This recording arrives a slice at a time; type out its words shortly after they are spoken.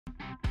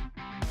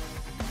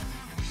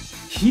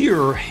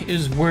Here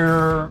is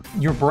where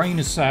your brain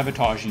is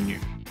sabotaging you.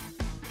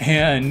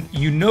 And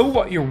you know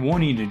what you're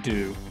wanting to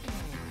do,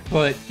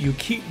 but you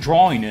keep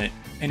drawing it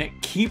and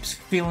it keeps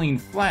feeling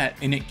flat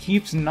and it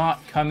keeps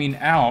not coming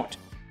out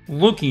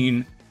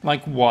looking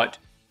like what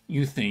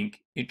you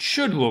think it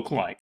should look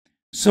like.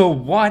 So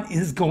what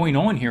is going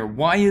on here?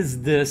 Why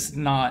is this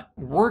not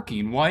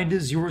working? Why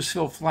does yours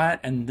feel flat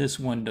and this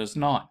one does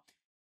not?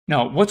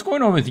 Now, what's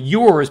going on with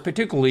yours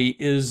particularly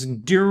is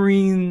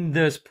during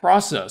this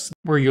process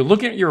where you're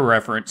looking at your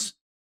reference,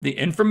 the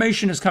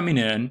information is coming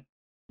in,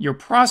 you're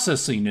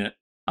processing it,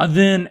 and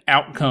then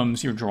out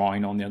comes your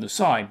drawing on the other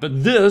side.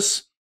 But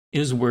this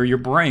is where your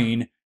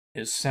brain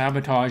is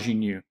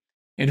sabotaging you.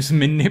 It is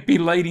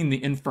manipulating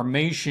the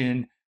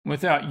information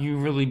without you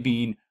really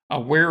being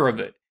aware of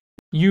it.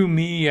 You,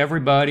 me,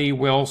 everybody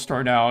will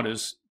start out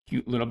as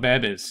cute little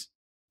babies.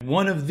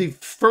 One of the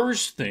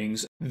first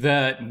things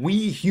that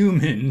we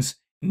humans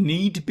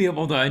need to be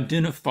able to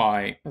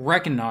identify,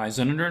 recognize,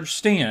 and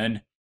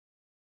understand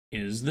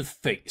is the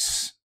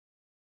face.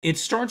 It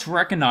starts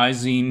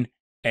recognizing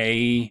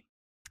a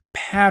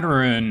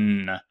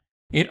pattern.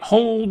 It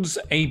holds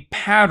a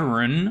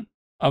pattern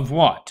of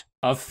what?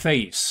 A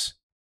face.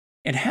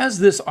 It has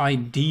this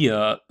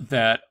idea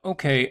that,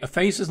 okay, a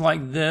face is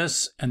like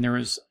this, and there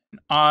is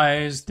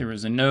eyes, there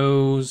is a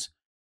nose,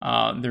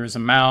 there is a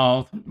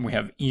mouth, we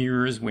have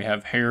ears, we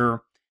have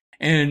hair.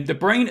 And the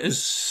brain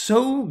is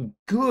so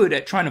good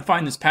at trying to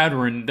find this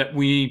pattern that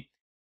we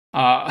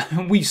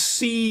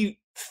see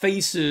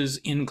faces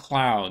in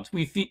clouds.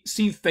 We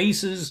see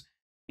faces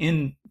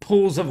in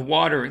pools of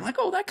water. Like,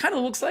 oh, that kind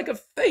of looks like a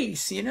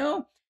face, you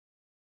know?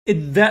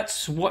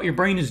 That's what your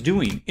brain is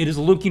doing. It is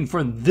looking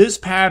for this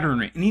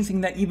pattern,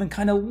 anything that even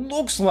kind of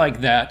looks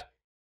like that,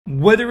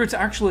 whether it's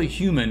actually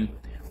human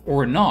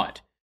or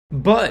not.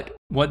 But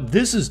what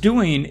this is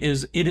doing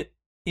is it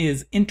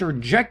is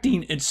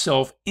interjecting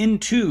itself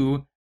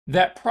into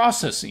that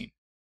processing,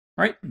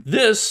 right?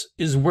 This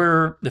is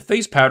where the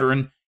face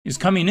pattern is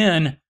coming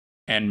in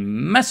and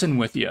messing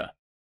with you.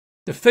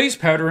 The face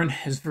pattern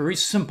is very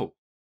simple.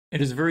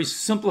 It is a very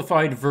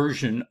simplified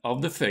version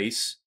of the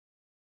face,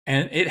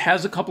 and it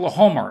has a couple of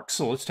hallmarks,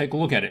 so let's take a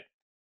look at it.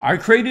 I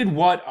created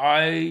what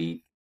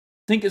I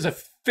think is a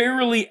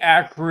fairly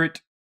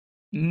accurate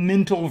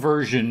mental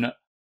version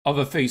of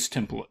a face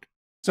template.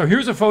 So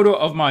here's a photo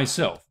of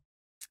myself.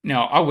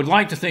 Now, I would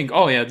like to think,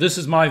 oh yeah, this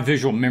is my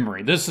visual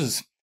memory. This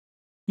is,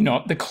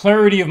 the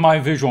clarity of my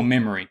visual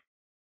memory.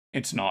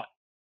 It's not.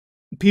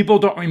 People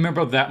don't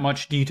remember that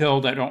much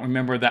detail. They don't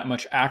remember that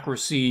much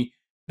accuracy,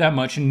 that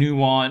much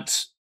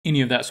nuance,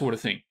 any of that sort of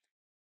thing.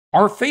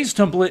 Our face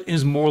template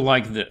is more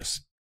like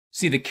this.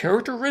 See, the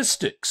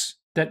characteristics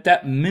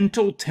that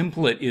mental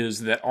template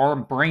is that our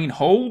brain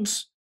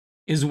holds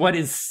is what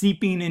is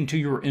seeping into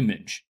your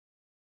image.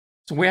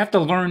 So we have to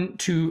learn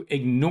to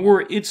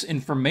ignore its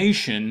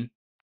information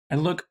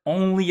and look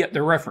only at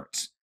the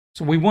reference.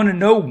 So we want to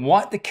know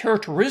what the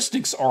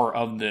characteristics are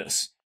of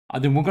this.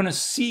 Then we're going to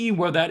see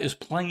where that is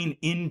playing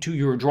into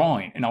your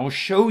drawing. And I will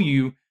show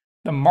you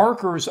the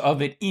markers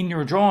of it in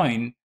your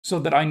drawing so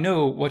that I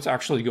know what's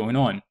actually going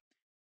on.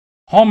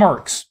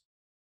 Hallmarks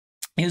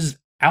is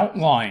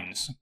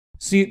outlines.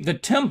 See, the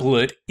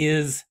template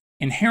is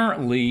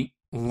inherently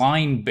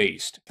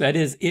line-based. That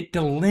is, it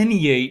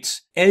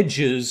delineates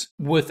edges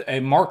with a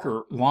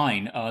marker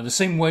line, the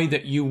same way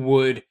that you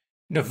would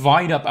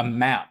divide up a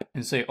map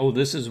and say, oh,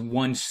 this is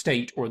one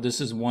state or this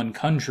is one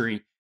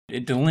country.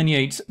 It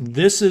delineates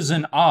this is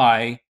an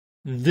eye,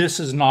 this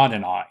is not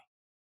an eye.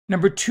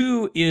 Number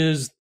two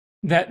is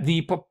that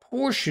the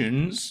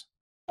proportions,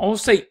 I'll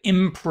say,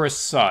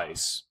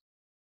 imprecise.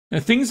 The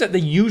things that they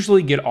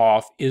usually get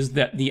off is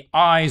that the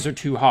eyes are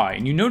too high.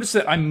 And you notice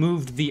that I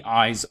moved the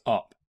eyes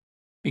up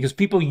because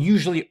people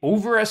usually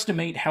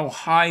overestimate how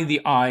high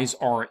the eyes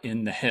are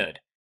in the head.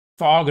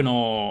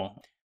 Orthogonal.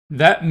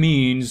 That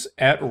means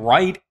at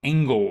right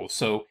angles.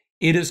 So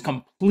it is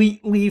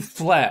completely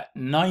flat,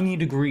 90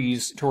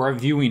 degrees to our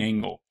viewing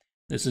angle.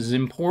 This is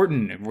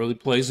important. It really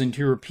plays into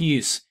your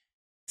piece.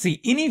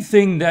 See,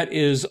 anything that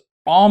is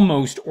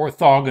almost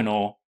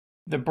orthogonal,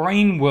 the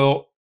brain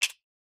will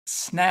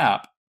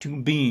snap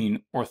to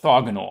being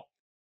orthogonal.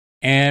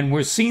 And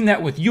we're seeing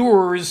that with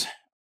yours.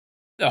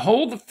 The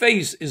whole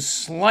face is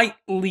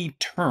slightly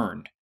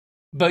turned,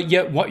 but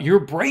yet what your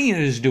brain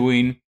is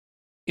doing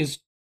is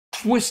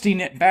twisting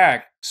it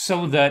back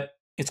so that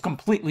it's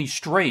completely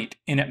straight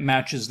and it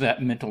matches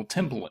that mental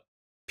template.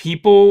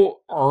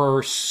 People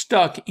are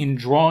stuck in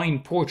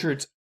drawing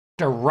portraits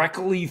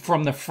directly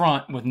from the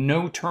front with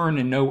no turn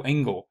and no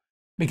angle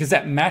because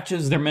that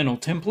matches their mental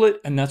template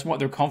and that's what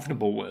they're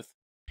comfortable with.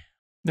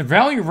 The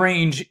value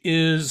range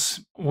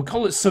is, we'll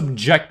call it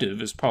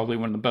subjective, is probably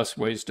one of the best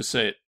ways to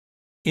say it.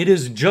 It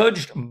is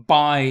judged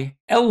by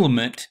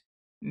element,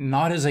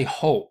 not as a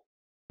whole.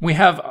 We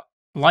have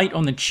light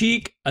on the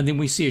cheek, and then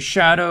we see a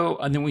shadow,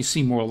 and then we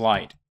see more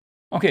light.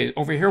 Okay,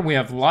 over here we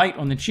have light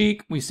on the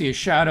cheek, we see a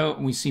shadow,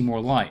 and we see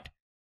more light.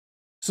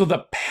 So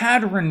the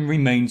pattern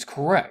remains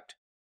correct,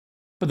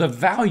 but the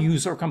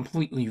values are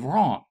completely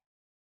wrong.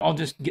 I'll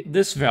just get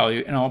this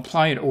value and I'll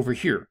apply it over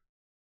here.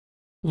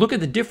 Look at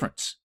the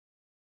difference.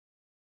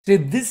 See,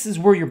 this is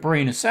where your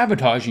brain is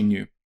sabotaging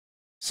you.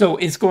 So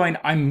it's going,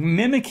 I'm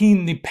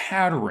mimicking the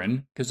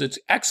pattern because it's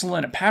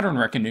excellent at pattern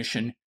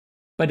recognition,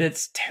 but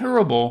it's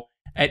terrible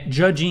at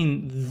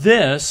judging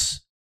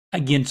this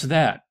against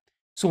that.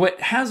 So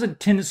it has a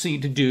tendency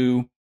to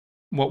do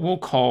what we'll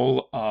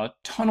call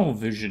tunnel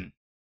vision.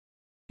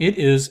 It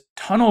is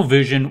tunnel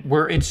vision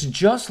where it's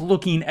just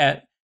looking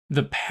at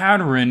the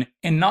pattern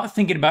and not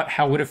thinking about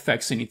how it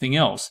affects anything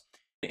else.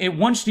 It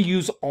wants to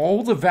use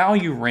all the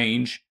value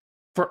range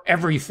for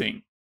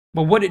everything.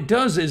 But what it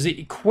does is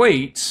it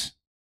equates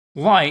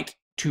light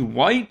to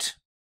white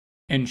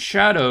and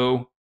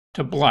shadow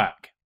to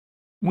black.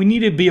 We need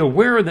to be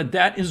aware that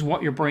that is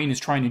what your brain is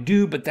trying to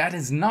do, but that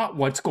is not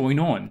what's going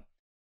on.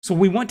 So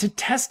we want to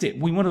test it.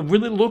 We want to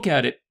really look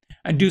at it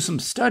and do some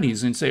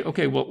studies and say,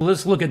 okay, well,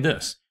 let's look at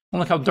this.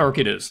 Look how dark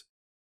it is.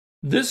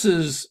 This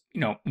is,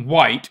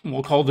 white.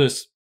 We'll call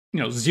this,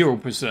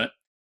 0%.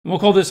 We'll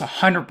call this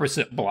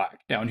 100%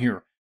 black down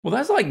here. Well,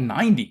 that's like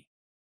 90.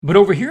 But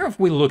over here, if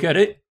we look at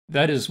it,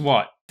 that is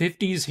what?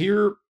 50s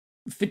here,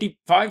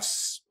 55,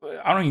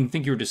 I don't even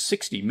think you're to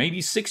 60,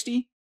 maybe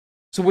 60.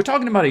 So we're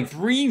talking about a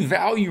 3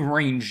 value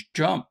range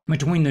jump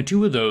between the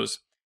two of those.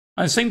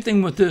 Same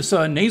thing with this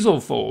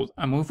nasal fold.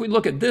 I mean, if we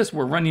look at this,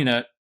 we're running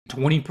at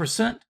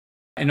 20%.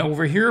 And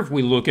over here, if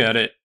we look at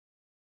it,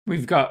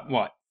 we've got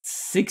what,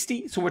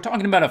 60? So we're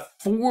talking about a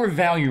 4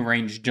 value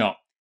range jump.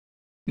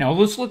 Now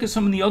let's look at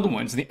some of the other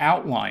ones, the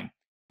outline.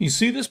 You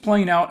see this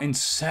playing out in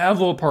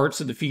several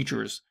parts of the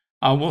features.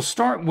 We'll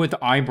start with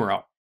the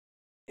eyebrow.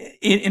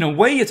 In a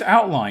way, it's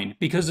outlined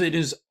because it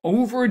is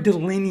over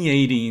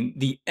delineating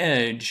the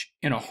edge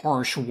in a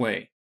harsh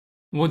way.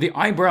 Well, the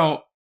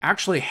eyebrow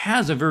actually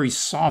has a very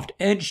soft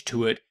edge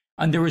to it,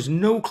 and there is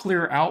no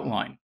clear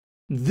outline.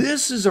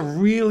 This is a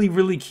really,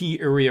 really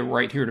key area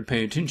right here to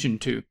pay attention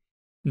to.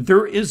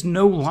 There is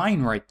no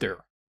line right there,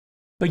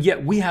 but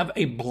yet we have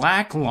a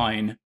black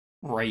line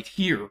right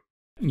here.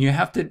 You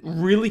have to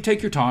really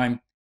take your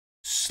time,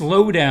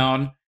 slow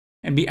down,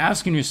 and be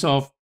asking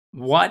yourself,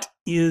 what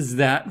is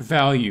that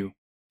value?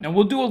 Now,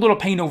 we'll do a little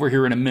paint over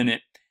here in a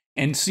minute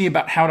and see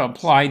about how to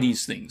apply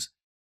these things.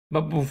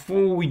 But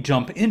before we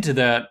jump into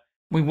that,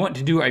 we want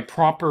to do a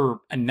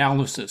proper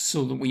analysis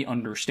so that we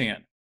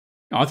understand.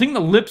 Now, I think the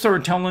lips are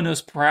telling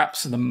us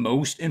perhaps the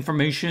most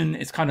information.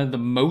 It's kind of the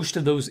most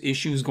of those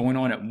issues going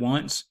on at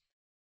once.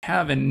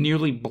 Have a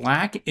nearly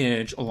black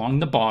edge along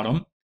the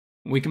bottom.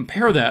 We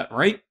compare that,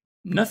 right?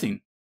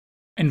 Nothing.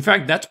 In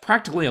fact, that's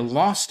practically a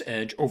lost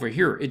edge over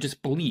here. It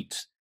just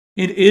bleeds.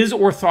 It is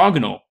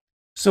orthogonal.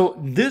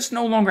 So this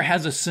no longer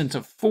has a sense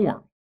of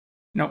form.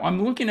 Now,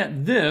 I'm looking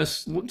at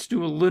this. Let's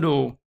do a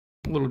little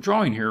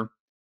drawing here.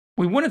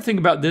 We want to think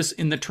about this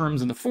in the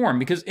terms of the form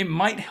because it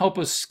might help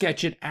us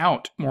sketch it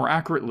out more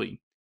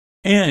accurately.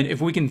 And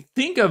if we can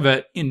think of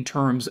it in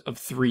terms of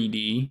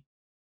 3D,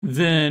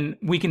 then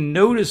we can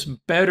notice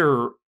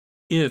better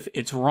if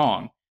it's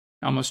wrong.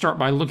 Now, I'm going to start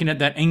by looking at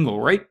that angle,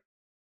 right?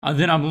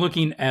 Then I'm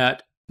looking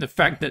at the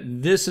fact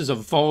that this is a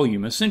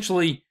volume.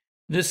 Essentially,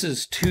 this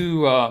is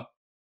two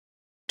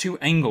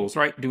angles,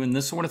 right? Doing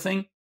this sort of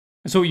thing.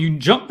 So you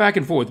jump back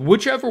and forth.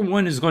 Whichever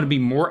one is going to be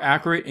more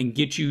accurate and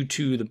get you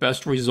to the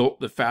best result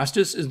the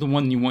fastest is the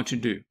one you want to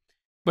do.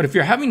 But if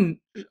you're having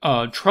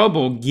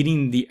trouble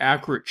getting the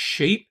accurate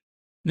shape,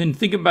 then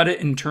think about it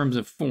in terms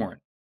of form.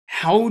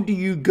 How do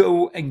you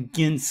go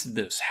against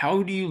this?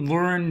 How do you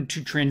learn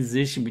to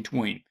transition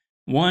between?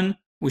 One,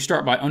 we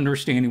start by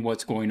understanding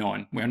what's going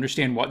on. We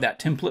understand what that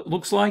template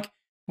looks like.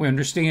 We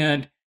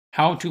understand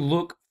how to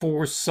look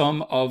for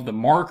some of the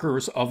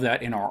markers of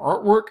that in our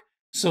artwork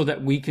so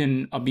that we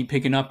can be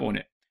picking up on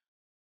it.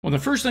 Well, the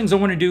first things I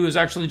want to do is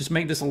actually just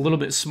make this a little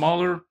bit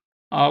smaller.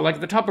 Like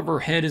the top of her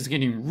head is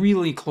getting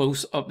really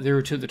close up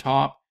there to the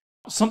top.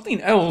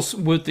 Something else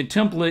with the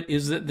template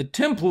is that the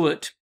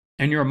template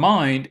in your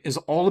mind is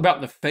all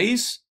about the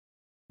face,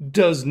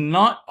 does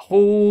not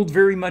hold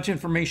very much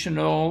information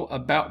at all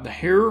about the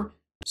hair.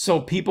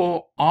 So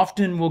people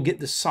often will get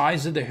the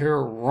size of the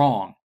hair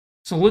wrong.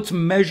 So let's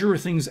measure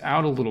things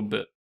out a little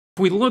bit.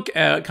 If we look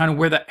at kind of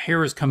where that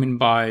hair is coming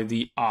by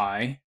the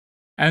eye,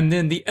 and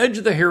then the edge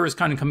of the hair is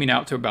kind of coming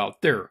out to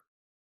about there.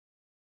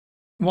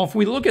 Well, if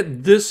we look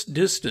at this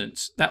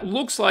distance, that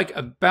looks like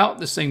about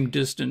the same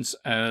distance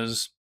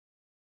as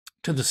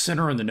to the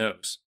center of the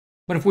nose.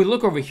 But if we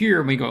look over here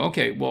and we go,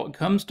 okay, well, it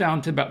comes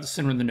down to about the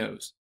center of the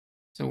nose.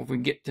 So if we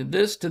get to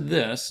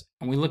this,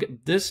 and we look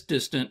at this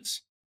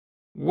distance,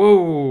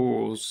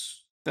 whoa,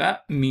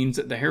 that means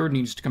that the hair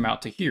needs to come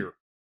out to here.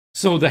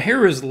 So the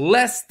hair is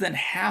less than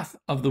half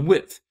of the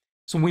width.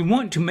 So we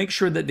want to make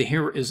sure that the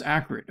hair is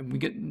accurate. And we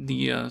get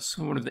the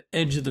sort of the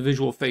edge of the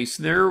visual face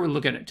there. We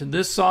look at it to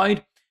this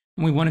side.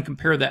 And we want to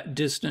compare that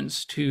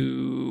distance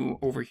to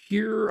over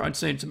here. I'd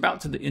say it's about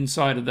to the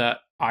inside of that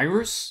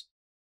iris.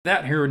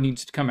 That hair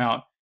needs to come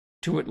out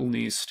to at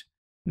least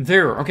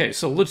there. Okay,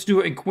 so let's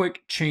do a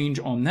quick change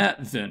on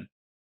that then.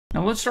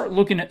 Now let's start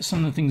looking at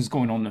some of the things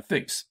going on in the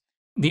face.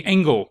 The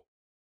angle.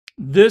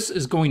 This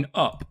is going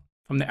up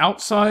From the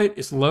outside,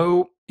 it's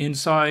low,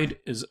 inside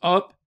is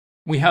up.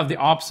 We have the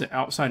opposite.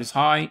 Outside is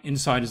high,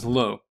 inside is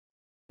low.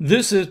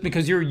 This is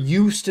because you're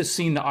used to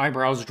seeing the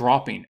eyebrows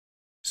dropping.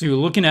 So you're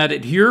looking at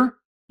it here,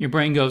 your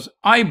brain goes,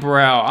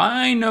 eyebrow,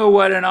 I know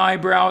what an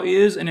eyebrow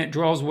is, and it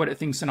draws what it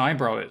thinks an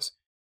eyebrow is.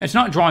 It's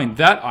not drawing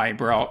that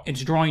eyebrow,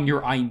 it's drawing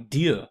your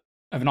idea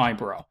of an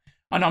eyebrow.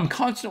 And I'm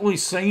constantly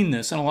saying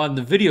this in a lot of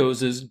the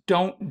videos is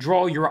don't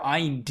draw your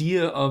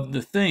idea of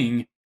the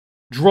thing,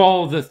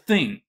 draw the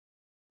thing.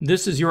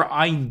 This is your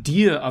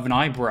idea of an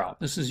eyebrow.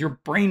 This is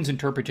your brain's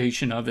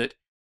interpretation of it.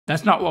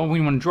 That's not what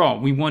we want to draw.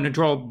 We want to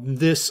draw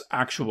this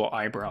actual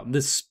eyebrow,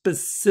 this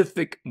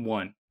specific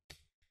one.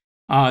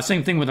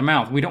 Same thing with a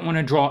mouth. We don't want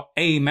to draw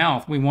a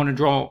mouth. We want to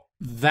draw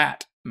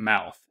that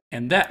mouth.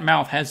 And that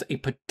mouth has a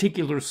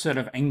particular set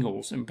of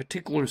angles and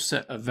particular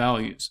set of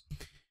values.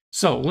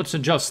 So let's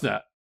adjust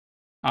that.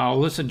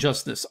 Let's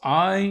adjust this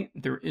eye.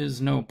 There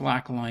is no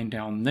black line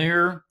down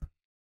there.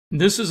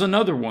 This is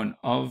another one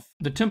of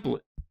the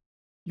template.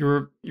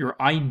 Your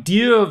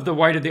idea of the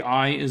white of the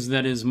eye is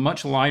that it is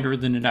much lighter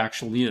than it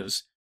actually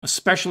is.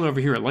 Especially over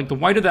here. Like the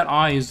white of that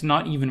eye is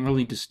not even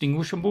really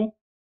distinguishable.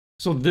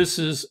 So this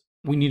is,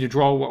 we need to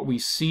draw what we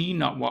see,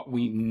 not what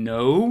we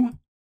know.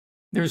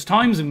 There's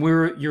times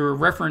where your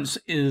reference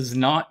is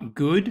not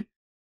good,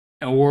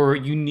 or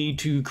you need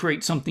to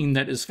create something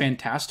that is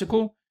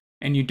fantastical,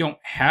 and you don't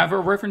have a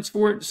reference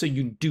for it, so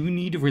you do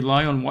need to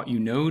rely on what you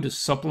know to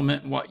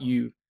supplement what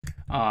you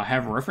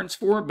have a reference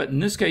for. But in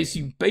this case,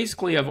 you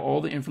basically have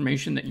all the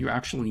information that you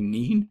actually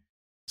need.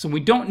 So we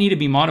don't need to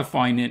be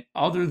modifying it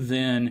other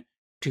than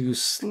to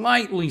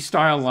slightly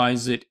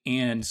stylize it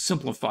and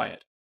simplify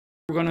it.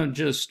 We're going to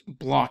just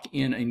block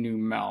in a new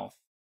mouth.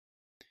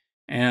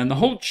 And the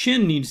whole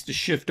chin needs to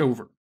shift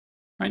over,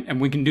 right?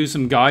 And we can do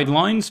some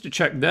guidelines to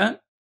check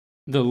that.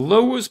 The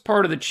lowest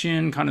part of the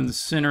chin, kind of the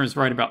center, is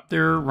right about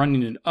there,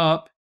 running it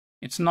up.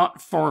 It's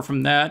not far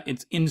from that.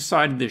 It's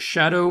inside the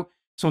shadow.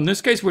 So in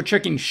this case, we're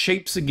checking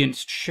shapes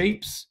against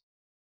shapes.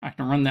 I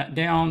can run that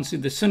down. See,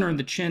 the center of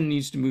the chin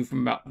needs to move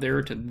from about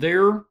there to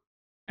there.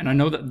 And I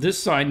know that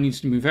this side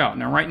needs to move out.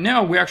 Now, right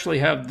now, we actually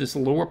have this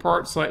lower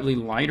part slightly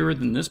lighter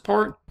than this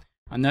part.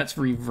 And that's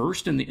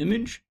reversed in the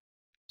image.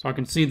 So I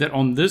can see that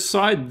on this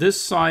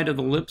side of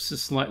the lips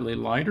is slightly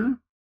lighter.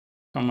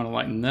 So I'm going to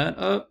lighten that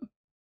up.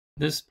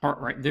 This part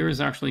right there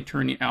is actually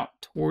turning out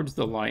towards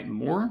the light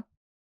more.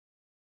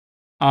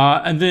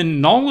 And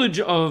then knowledge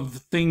of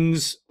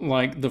things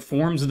like the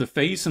forms of the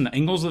face and the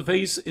angles of the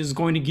face is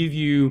going to give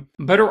you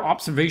better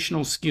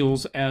observational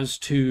skills as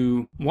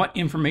to what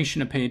information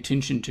to pay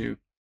attention to.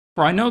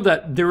 For I know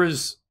that there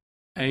is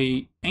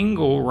an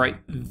angle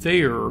right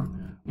there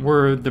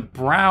where the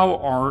brow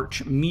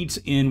arch meets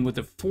in with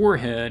the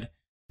forehead,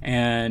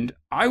 and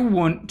I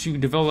want to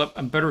develop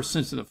a better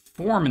sense of the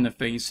form in the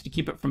face to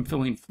keep it from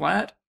feeling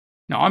flat.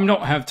 Now, I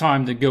don't have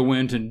time to go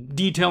into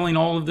detailing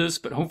all of this,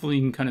 but hopefully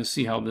you can kind of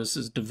see how this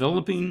is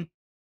developing.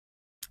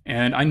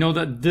 And I know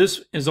that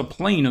this is a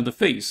plane of the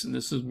face, and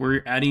this is where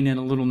you're adding in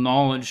a little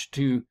knowledge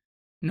to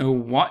know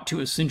what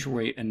to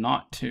accentuate and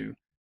not to.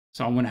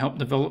 So I want to help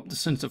develop the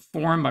sense of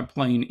form by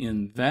playing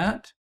in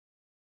that.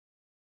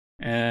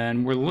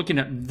 And we're looking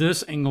at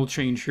this angle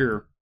change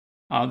here.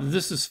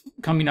 This is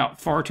coming out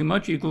far too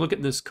much. You can look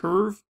at this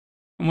curve.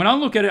 And when I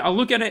look at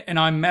it and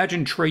I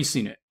imagine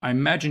tracing it. I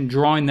imagine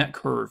drawing that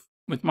curve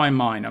with my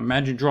mind. I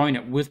imagine drawing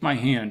it with my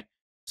hand.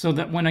 So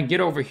that when I get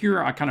over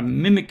here, I kind of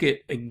mimic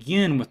it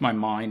again with my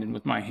mind and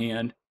with my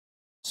hand.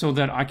 So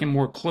that I can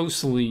more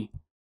closely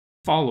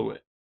follow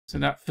it. So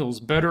that feels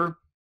better.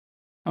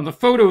 Now the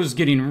photo is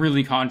getting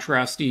really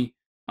contrasty.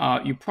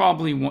 You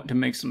probably want to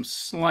make some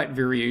slight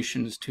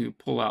variations to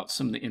pull out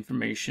some of the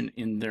information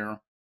in there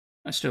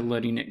instead of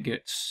letting it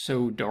get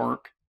so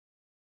dark.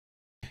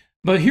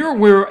 But here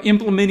we're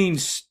implementing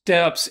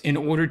steps in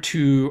order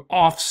to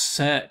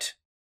offset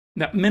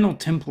that mental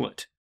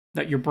template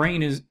that your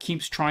brain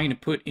keeps trying to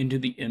put into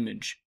the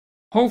image.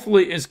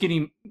 Hopefully it's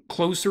getting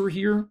closer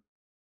here.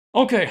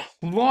 Okay,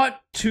 a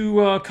lot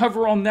to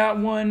cover on that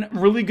one.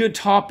 Really good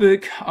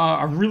topic.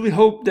 I really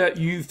hope that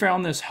you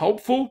found this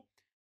helpful.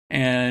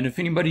 And if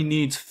anybody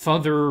needs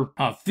further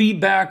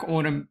feedback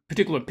on a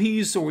particular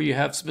piece, or you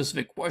have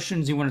specific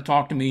questions you want to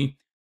talk to me,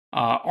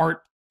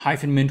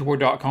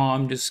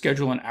 art-mentor.com, just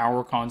schedule an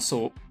hour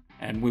consult,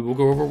 and we will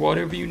go over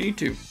whatever you need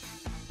to.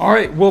 All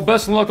right, well,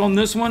 best of luck on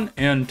this one,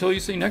 and until you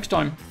see you next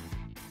time,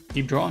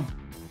 keep drawing.